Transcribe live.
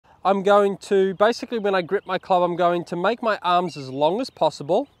I'm going to, basically when I grip my club, I'm going to make my arms as long as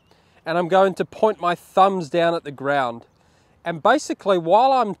possible, and I'm going to point my thumbs down at the ground. And basically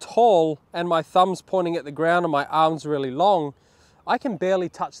while I'm tall and my thumb's pointing at the ground and my arms really long, I can barely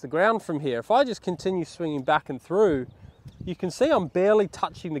touch the ground from here. If I just continue swinging back and through, you can see I'm barely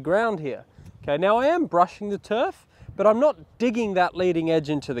touching the ground here. Okay, now I am brushing the turf, but I'm not digging that leading edge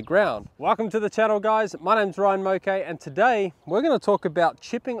into the ground. Welcome to the channel, guys. My name's Mouque, and today we're going to talk about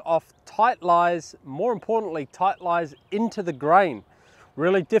chipping off tight lies, more importantly, tight lies into the grain.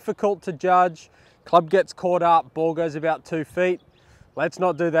 Really difficult to judge. Club gets caught up, ball goes about 2 feet. Let's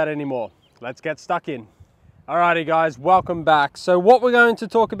not do that anymore. Let's get stuck in. Alrighty guys, welcome back. So what we're going to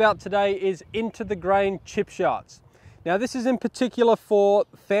talk about today is into the grain chip shots. Now this is in particular for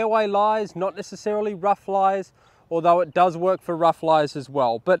fairway lies, not necessarily rough lies, although it does work for rough lies as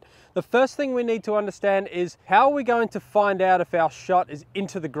well. But the first thing we need to understand is how are we going to find out if our shot is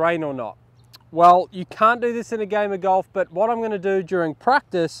into the grain or not? Well, you can't do this in a game of golf, but what I'm going to do during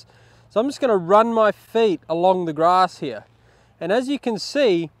practice, so I'm just going to run my feet along the grass here. And as you can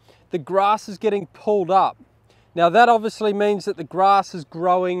see, the grass is getting pulled up. Now that obviously means that the grass is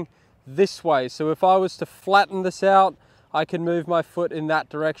growing this way. So if I was to flatten this out, I can move my foot in that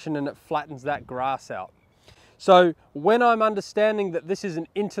direction and it flattens that grass out. So when I'm understanding that this is an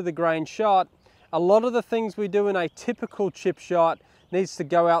into the grain shot, a lot of the things we do in a typical chip shot needs to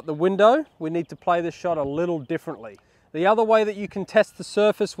go out the window. We need to play the shot a little differently. The other way that you can test the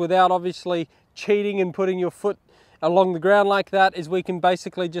surface without obviously cheating and putting your foot along the ground like that is we can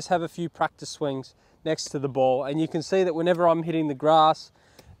basically just have a few practice swings next to the ball, and you can see that whenever I'm hitting the grass,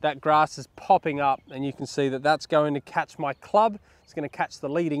 that grass is popping up, and you can see that that's going to catch my club. It's going to catch the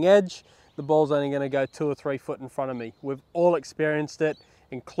leading edge. The ball's only going to go 2 or 3 foot in front of me. We've all experienced it,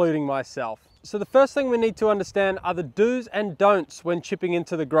 including myself. So the first thing we need to understand are the do's and don'ts when chipping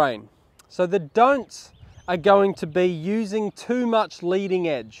into the grain. So the don'ts are going to be using too much leading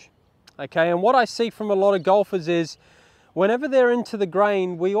edge. Okay, and what I see from a lot of golfers is whenever they're into the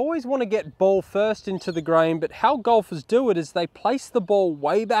grain, we always want to get ball first into the grain, but how golfers do it is they place the ball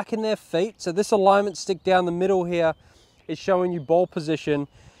way back in their feet. So this alignment stick down the middle here is showing you ball position,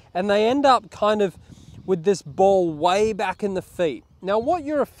 and they end up kind of with this ball way back in the feet. Now what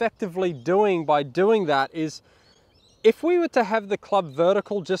you're effectively doing by doing that is, if we were to have the club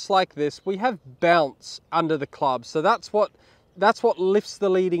vertical just like this, we have bounce under the club. So that's what lifts the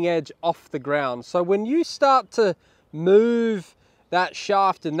leading edge off the ground. So when you start to move that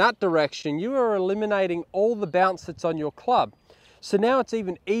shaft in that direction, you are eliminating all the bounce that's on your club. So now it's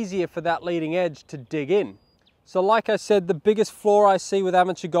even easier for that leading edge to dig in. So like I said, the biggest flaw I see with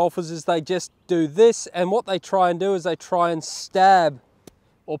amateur golfers is they just do this, and what they try and do is they try and stab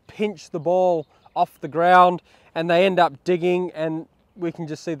or pinch the ball off the ground, and they end up digging, and we can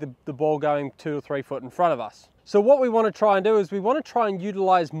just see the ball going 2 or 3 foot in front of us. So what we want to try and do is we want to try and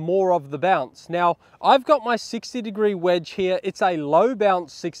utilize more of the bounce. Now I've got my 60-degree wedge here. It's a low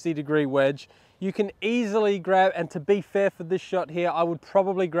bounce 60-degree wedge. You can easily grab, and to be fair for this shot here, I would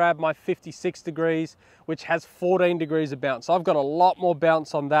probably grab my 56 degrees, which has 14 degrees of bounce. So I've got a lot more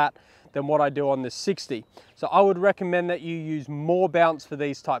bounce on that than what I do on this 60. So I would recommend that you use more bounce for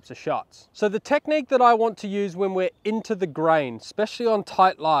these types of shots. So the technique that I want to use when we're into the grain, especially on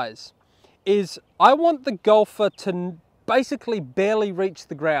tight lies, is I want the golfer to basically barely reach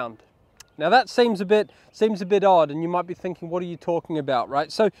the ground. Now that seems a bit odd, and you might be thinking, what are you talking about,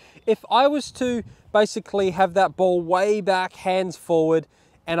 right? So if I was to basically have that ball way back, hands forward,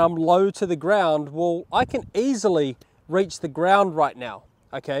 and I'm low to the ground, well, I can easily reach the ground right now,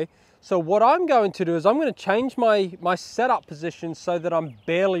 okay? So what I'm going to do is I'm going to change my setup position so that I'm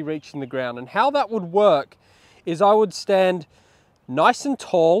barely reaching the ground. And how that would work is I would stand nice and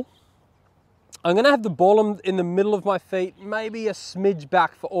tall. I'm going to have the ball in the middle of my feet, maybe a smidge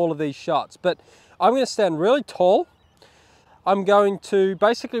back for all of these shots, but I'm going to stand really tall. I'm going to,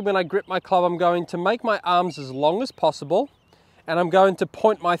 basically when I grip my club, I'm going to make my arms as long as possible, and I'm going to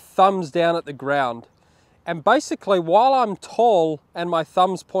point my thumbs down at the ground. And basically while I'm tall and my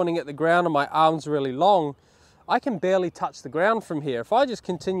thumbs pointing at the ground and my arms really long, I can barely touch the ground from here. If I just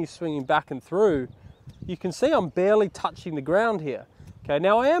continue swinging back and through, you can see I'm barely touching the ground here. Okay,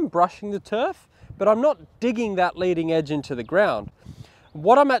 now I am brushing the turf, but I'm not digging that leading edge into the ground.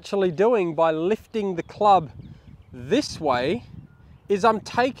 What I'm actually doing by lifting the club this way is I'm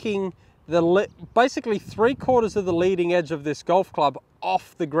taking basically 3/4 of the leading edge of this golf club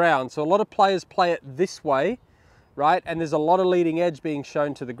off the ground. So a lot of players play it this way, right? And there's a lot of leading edge being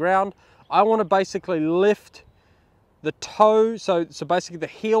shown to the ground. I want to basically lift the toe, so basically the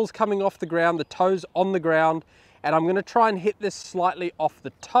heel's coming off the ground, the toes on the ground, and I'm gonna try and hit this slightly off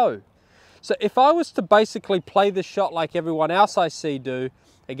the toe. So if I was to basically play this shot like everyone else I see do,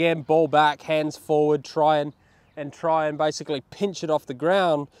 again, ball back, hands forward, try and basically pinch it off the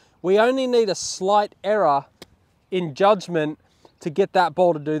ground, we only need a slight error in judgment to get that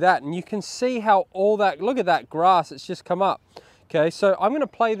ball to do that. And you can see how all that, look at that grass, it's just come up. Okay, so I'm gonna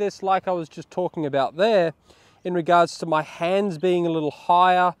play this like I was just talking about there, in regards to my hands being a little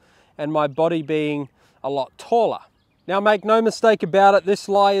higher and my body being a lot taller. Now make no mistake about it, this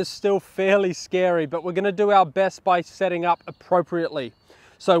lie is still fairly scary, but we're gonna do our best by setting up appropriately.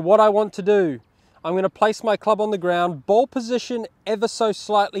 So what I want to do, I'm gonna place my club on the ground, ball position ever so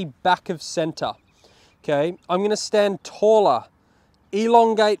slightly back of center. Okay, I'm gonna stand taller,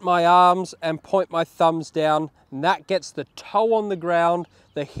 elongate my arms and point my thumbs down, and that gets the toe on the ground,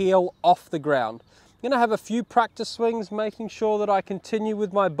 the heel off the ground. I'm gonna have a few practice swings, making sure that I continue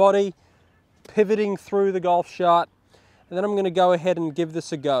with my body, pivoting through the golf shot, and then I'm gonna go ahead and give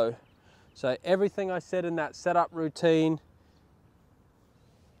this a go. So everything I said in that setup routine,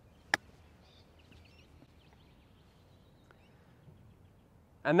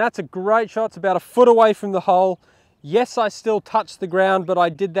 and that's a great shot. It's about a foot away from the hole. Yes, I still touched the ground, but I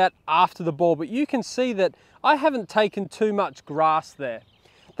did that after the ball. But you can see that I haven't taken too much grass there.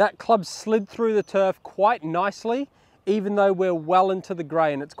 That club slid through the turf quite nicely, even though we're well into the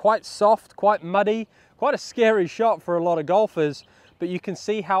grain. It's quite soft, quite muddy, quite a scary shot for a lot of golfers, but you can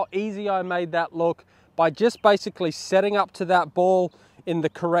see how easy I made that look by just basically setting up to that ball in the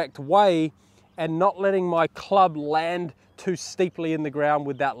correct way and not letting my club land too steeply in the ground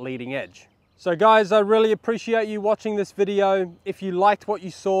with that leading edge. So guys, I really appreciate you watching this video. If you liked what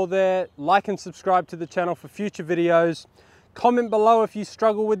you saw there, like and subscribe to the channel for future videos. Comment below if you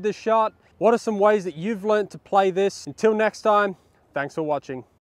struggle with this shot. What are some ways that you've learned to play this? Until next time, thanks for watching.